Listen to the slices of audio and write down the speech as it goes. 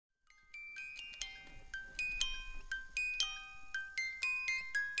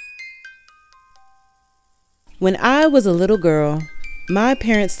When I was a little girl, my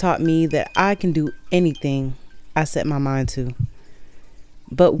parents taught me that I can do anything I set my mind to.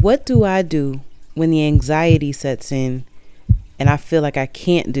 But what do I do when the anxiety sets in and I feel like I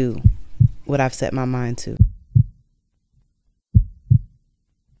can't do what I've set my mind to?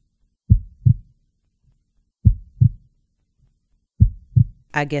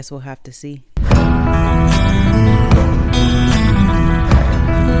 I guess we'll have to see.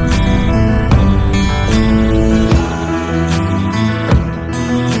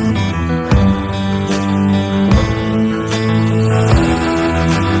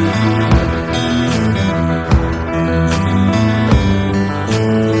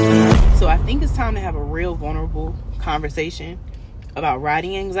 Time to have a real vulnerable conversation about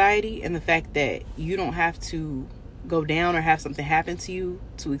riding anxiety and the fact that you don't have to go down or have something happen to you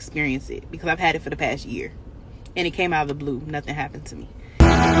to experience it, because I've had it for the past year and it came out of the blue. Nothing happened to me.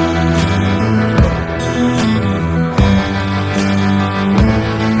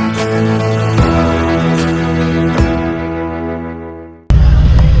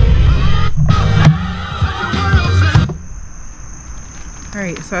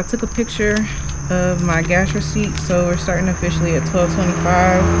 Alright, so I took a picture of my gas receipt. So we're starting officially at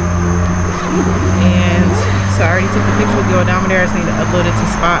 12:25, and so I already took the picture with the odometer. I just need to upload it to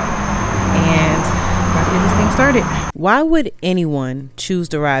Spot and about to get this thing started. Why would anyone choose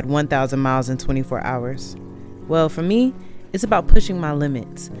to ride 1,000 miles in 24 hours? Well, for me, it's about pushing my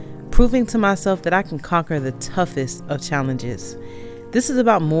limits, proving to myself that I can conquer the toughest of challenges. This is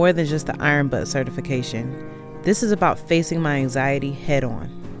about more than just the Iron Butt certification. This is about facing my anxiety head on.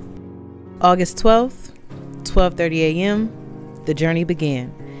 August 12th, 12:30 a.m., the journey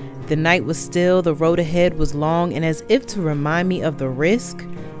began. The night was still, the road ahead was long, and as if to remind me of the risk,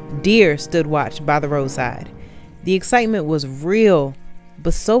 deer stood watch by the roadside. The excitement was real,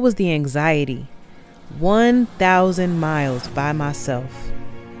 but so was the anxiety. 1,000 miles by myself.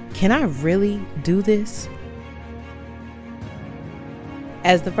 Can I really do this?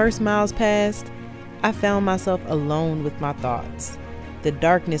 As the first miles passed, I found myself alone with my thoughts. The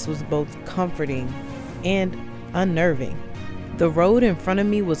darkness was both comforting and unnerving. The road in front of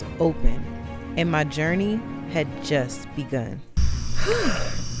me was open, and my journey had just begun.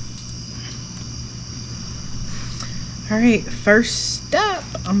 All right, first stop.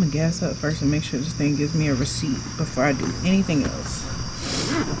 I'm gonna gas up first and make sure this thing gives me a receipt before I do anything else.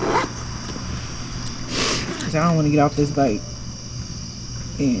 Because I don't want to get off this bike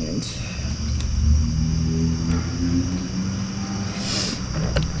and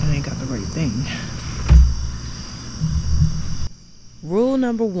I ain't got the right thing. Rule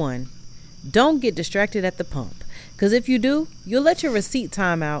number 1, don't get distracted at the pump. Because if you do, you'll let your receipt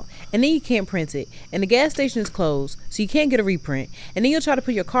time out and then you can't print it. And the gas station is closed, so you can't get a reprint. And then you'll try to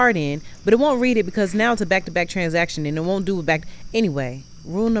put your card in, but it won't read it because now it's a back-to-back transaction and it won't do it back. Anyway,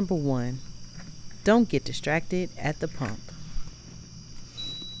 rule number 1, don't get distracted at the pump.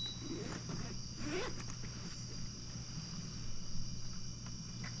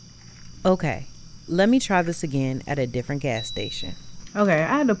 Okay, let me try this again at a different gas station. Okay,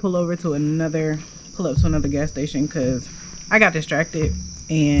 I had to pull up to another gas station because I got distracted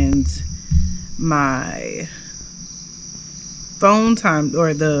and my phone timed,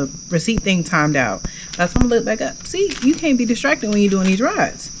 or the receipt thing timed out. That's why I'm gonna look back up. See, you can't be distracted when you're doing these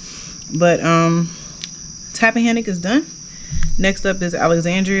rides. But Tappahannock is done. Next up is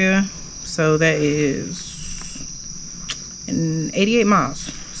Alexandria. So that is in 88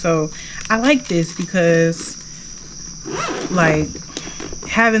 miles. So I like this because like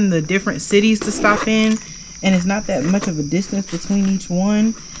having the different cities to stop in, and it's not that much of a distance between each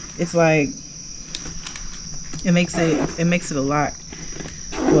one. It's like it makes it a lot.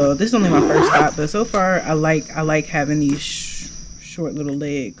 Well, this is only my first stop, but so far I like having these short little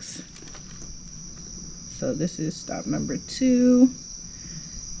legs. So this is stop number 2,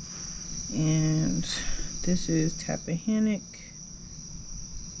 and this is Tappahannock.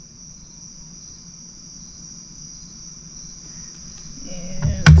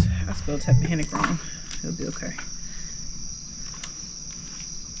 I spelled Tappahannock wrong. It'll be okay.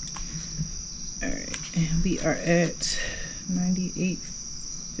 Alright, and we are at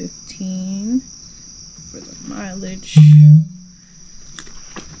 98.15 for the mileage.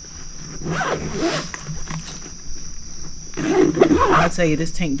 I'll tell you,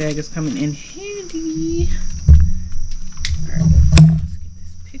 this tank bag is coming in handy. Alright, let's get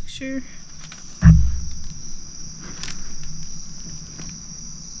this picture.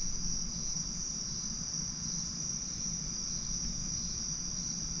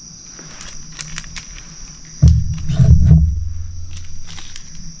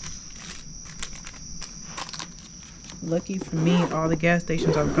 lucky for me, all the gas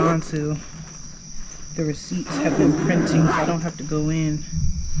stations I've gone to, the receipts have been printing, so I don't have to go in.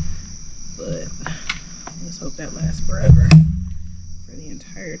 But let's hope that lasts forever for the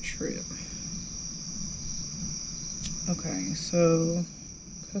entire trip. Okay, so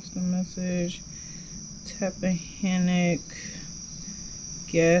custom message, Tappahannock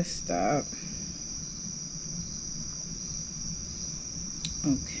gas stop.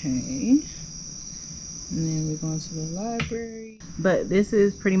 Okay, and then we're going to the library. But this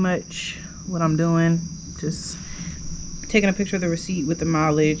is pretty much what I'm doing, just taking a picture of the receipt with the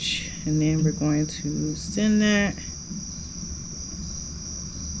mileage, and then we're going to send that,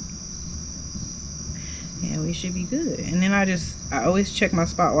 and we should be good. And then I always check my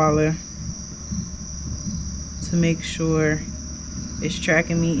spot wallet to make sure it's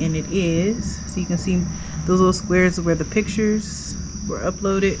tracking me, and it is. So you can see those little squares where the pictures were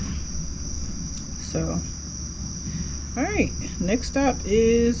uploaded. So all right, next stop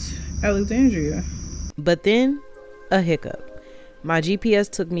is Alexandria. But then a hiccup. My GPS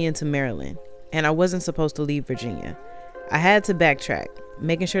took me into Maryland, and I wasn't supposed to leave Virginia. I had to backtrack,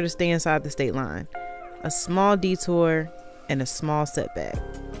 making sure to stay inside the state line. A small detour and a small setback.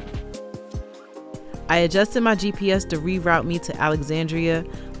 I adjusted my GPS to reroute me to Alexandria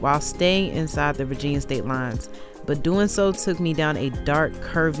while staying inside the Virginia state lines, but doing so took me down a dark,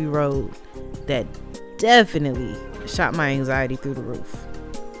 curvy road that definitely shot my anxiety through the roof.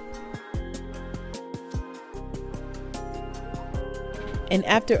 And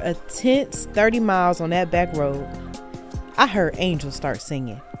after a tense 30 miles on that back road, I heard angels start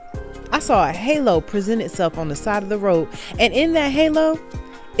singing. I saw a halo present itself on the side of the road, and in that halo,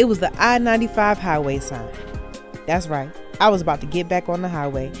 it was the I-95 highway sign. That's right, I was about to get back on the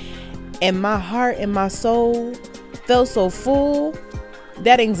highway, and my heart and my soul felt so full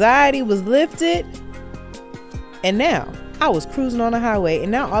that anxiety was lifted. And now I was cruising on the highway,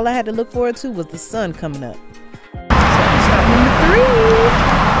 and now all I had to look forward to was the sun coming up. Stop number 3.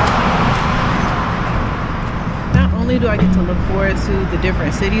 Not only do I get to look forward to the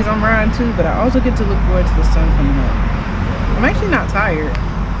different cities I'm riding to, but I also get to look forward to the sun coming up. I'm actually not tired,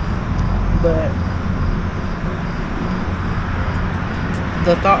 but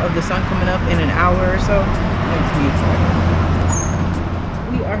the thought of the sun coming up in an hour or so makes me excited.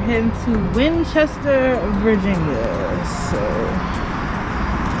 We are heading to Winchester, Virginia. So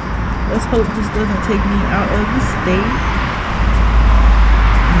let's hope this doesn't take me out of the state.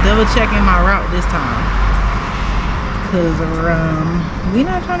 I'm double checking my route this time, because we're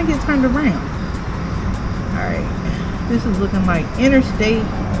not trying to get turned around. Alright, this is looking like interstate,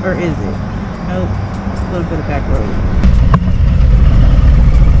 or is it? Nope, it's a little bit of back road.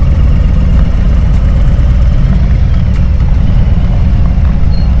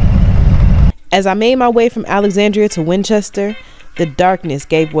 As I made my way from Alexandria to Winchester, the darkness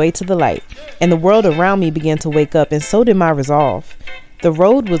gave way to the light, and the world around me began to wake up, and so did my resolve. The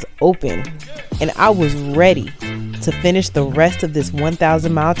road was open, and I was ready to finish the rest of this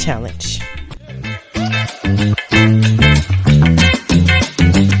 1,000-mile challenge.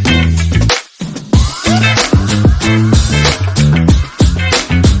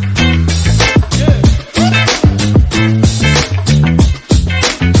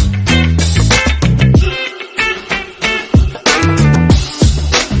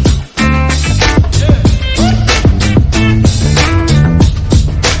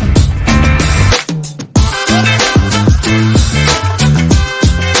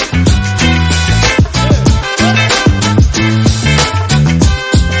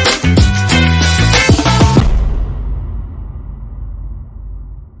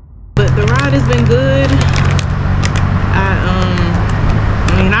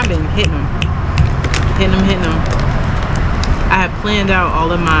 I had planned out all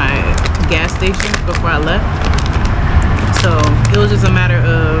of my gas stations before I left, so it was just a matter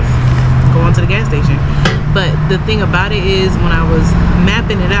of going to the gas station. But the thing about it is, when I was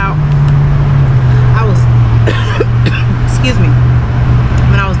mapping it out, I was excuse me,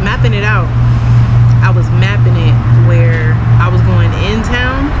 when I was mapping it out, I was mapping it where I was going in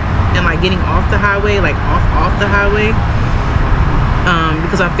town and like getting off the highway, like off the highway,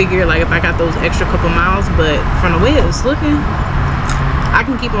 because I figured like if I got those extra couple miles. But from the way it's looking, I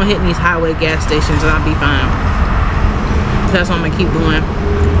can keep on hitting these highway gas stations and I'll be fine. That's what I'm gonna keep doing.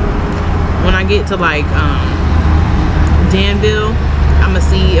 When I get to like Danville, I'm gonna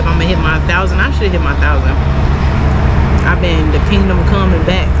see if I'm gonna hit my 1,000. I should hit my 1,000. I've been the kingdom come and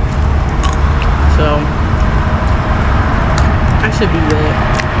back, so I should be good.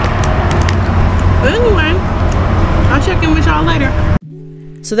 But anyway, I'll check in with y'all later.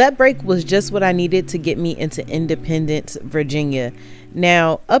 So that break was just what I needed to get me into Independence, Virginia.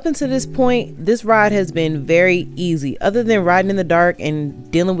 Now, up until this point, this ride has been very easy. Other than riding in the dark and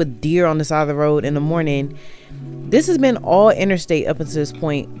dealing with deer on the side of the road in the morning, this has been all interstate up until this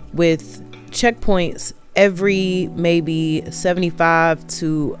point, with checkpoints every maybe 75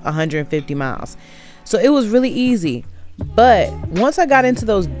 to 150 miles. So it was really easy. But once I got into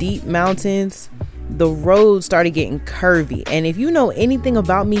those deep mountains, the road started getting curvy. And if you know anything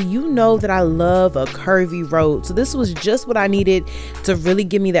about me, you know that I love a curvy road. So this was just what I needed to really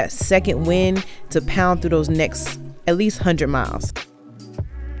give me that second wind to pound through those next at least 100 miles.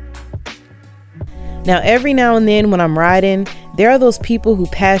 Now, every now and then when I'm riding, there are those people who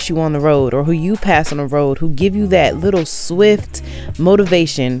pass you on the road, or who you pass on the road, who give you that little swift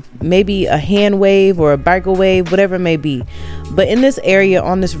motivation, maybe a hand wave or a biker wave, whatever it may be. But in this area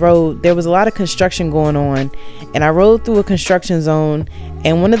on this road, there was a lot of construction going on, and I rode through a construction zone,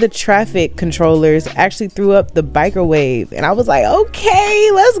 and one of the traffic controllers actually threw up the biker wave, and I was like, okay,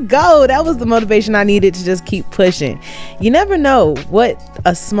 let's go. That was the motivation I needed to just keep pushing. You never know what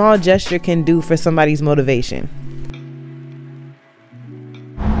a small gesture can do for somebody's motivation.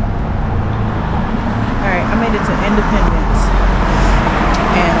 Alright, I made it to Independence,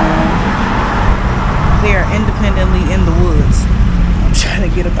 and we are independently in the woods. I'm trying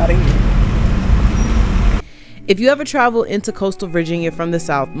to get up out of here. If you ever travel into coastal Virginia from the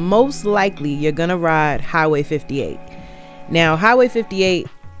south, most likely you're gonna ride Highway 58. Now, Highway 58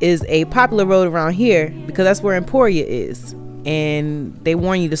 is a popular road around here because that's where Emporia is, and they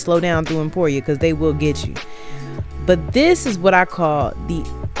warn you to slow down through Emporia because they will get you. But this is what I call the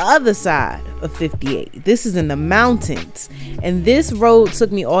other side of 58. This is in the mountains, and this road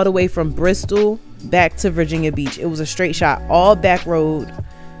took me all the way from Bristol back to Virginia Beach. It was a straight shot, all back road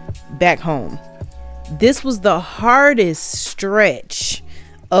back home. This was the hardest stretch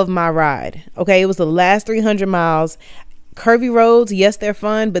of my ride. Okay, it was the last 300 miles. Curvy roads, yes, they're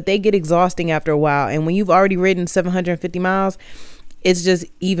fun, but they get exhausting after a while. And when you've already ridden 750 miles, it's just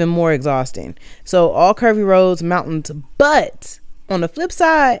even more exhausting. So all curvy roads, mountains, but on the flip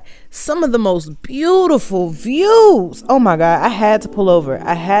side, some of the most beautiful views. Oh my God, I had to pull over.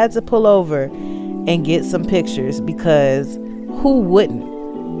 I had to pull over and get some pictures, because who wouldn't?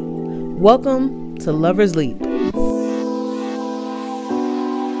 Welcome to Lover's Leap.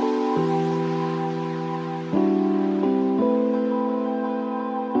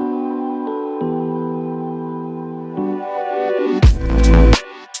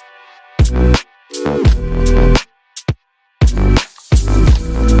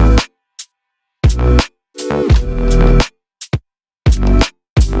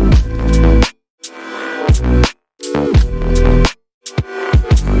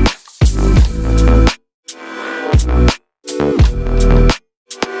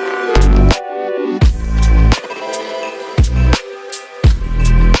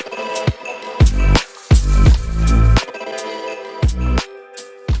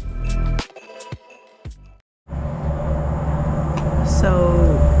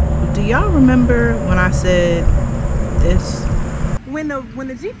 So, do y'all remember when I said this? When the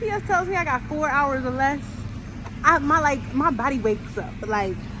GPS tells me I got 4 hours or less, my body wakes up.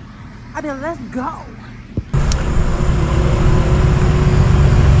 Like, I mean, let's go.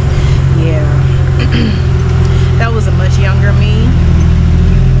 Yeah, that was a much younger me.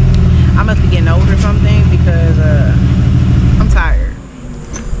 I must be getting old or something, because I'm tired.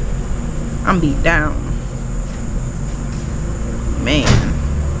 I'm beat down. Man,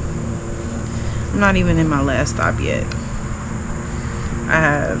 I'm not even in my last stop yet. I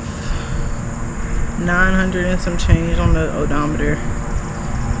have 900 and some change on the odometer,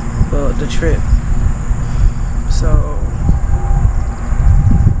 well, the trip. So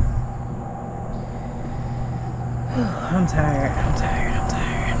I'm tired.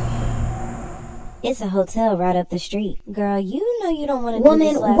 It's a hotel right up the street. Girl, you know you don't want to do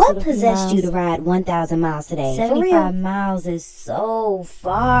this. Woman, what possessed you to ride 1,000 miles today? 75 miles is so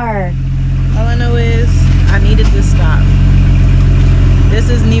far. All I know is I needed this stop. This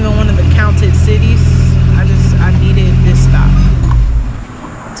isn't even one of the counted cities. I needed this stop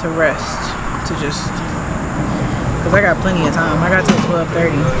to rest, to just, because I got plenty of time. I got till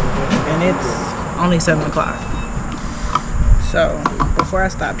 12:30 and it's only 7 o'clock. So before I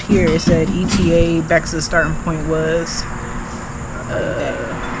stopped here, it said ETA back to the starting point was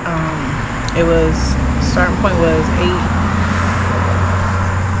starting point was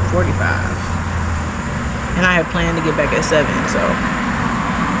 8:45, and I had planned to get back at 7. So,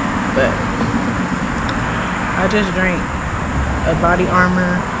 but I just drank a body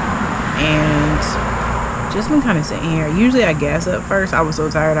armor and Just been kind of sitting here. Usually I gas up first. I was so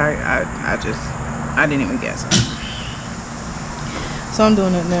tired I didn't even gas up. So I'm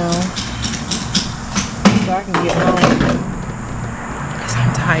doing it now so I can get home because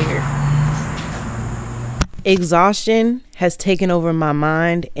I'm tired. Exhaustion has taken over my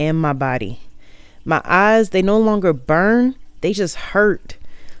mind and my body. My eyes, they no longer burn, they just hurt.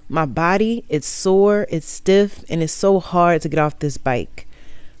 My body, it's sore, it's stiff, and it's so hard to get off this bike.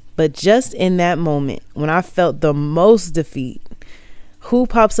 But just in that moment, when I felt the most defeat, who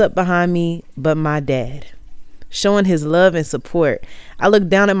pops up behind me but my dad? Showing his love and support. I look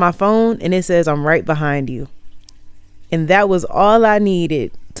down at my phone and it says, I'm right behind you. And that was all I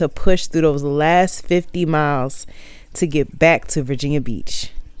needed to push through those last 50 miles to get back to Virginia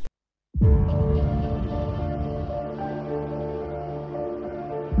Beach.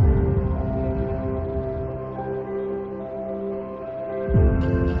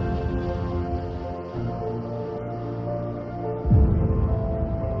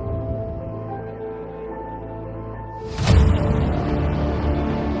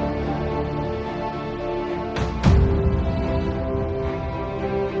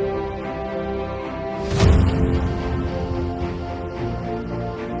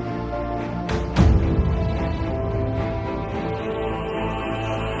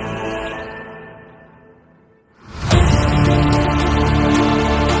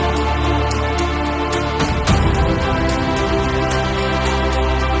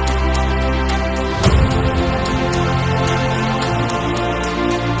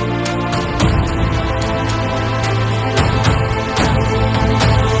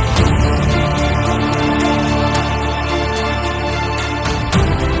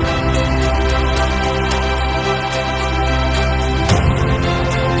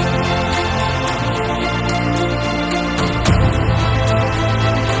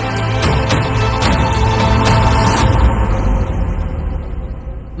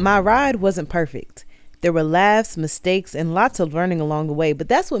 My ride wasn't perfect. There were laughs, mistakes, and lots of learning along the way, but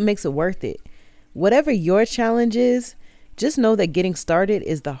that's what makes it worth it. Whatever your challenge is, just know that getting started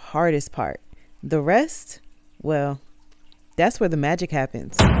is the hardest part. The rest, well, that's where the magic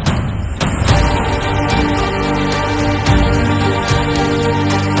happens.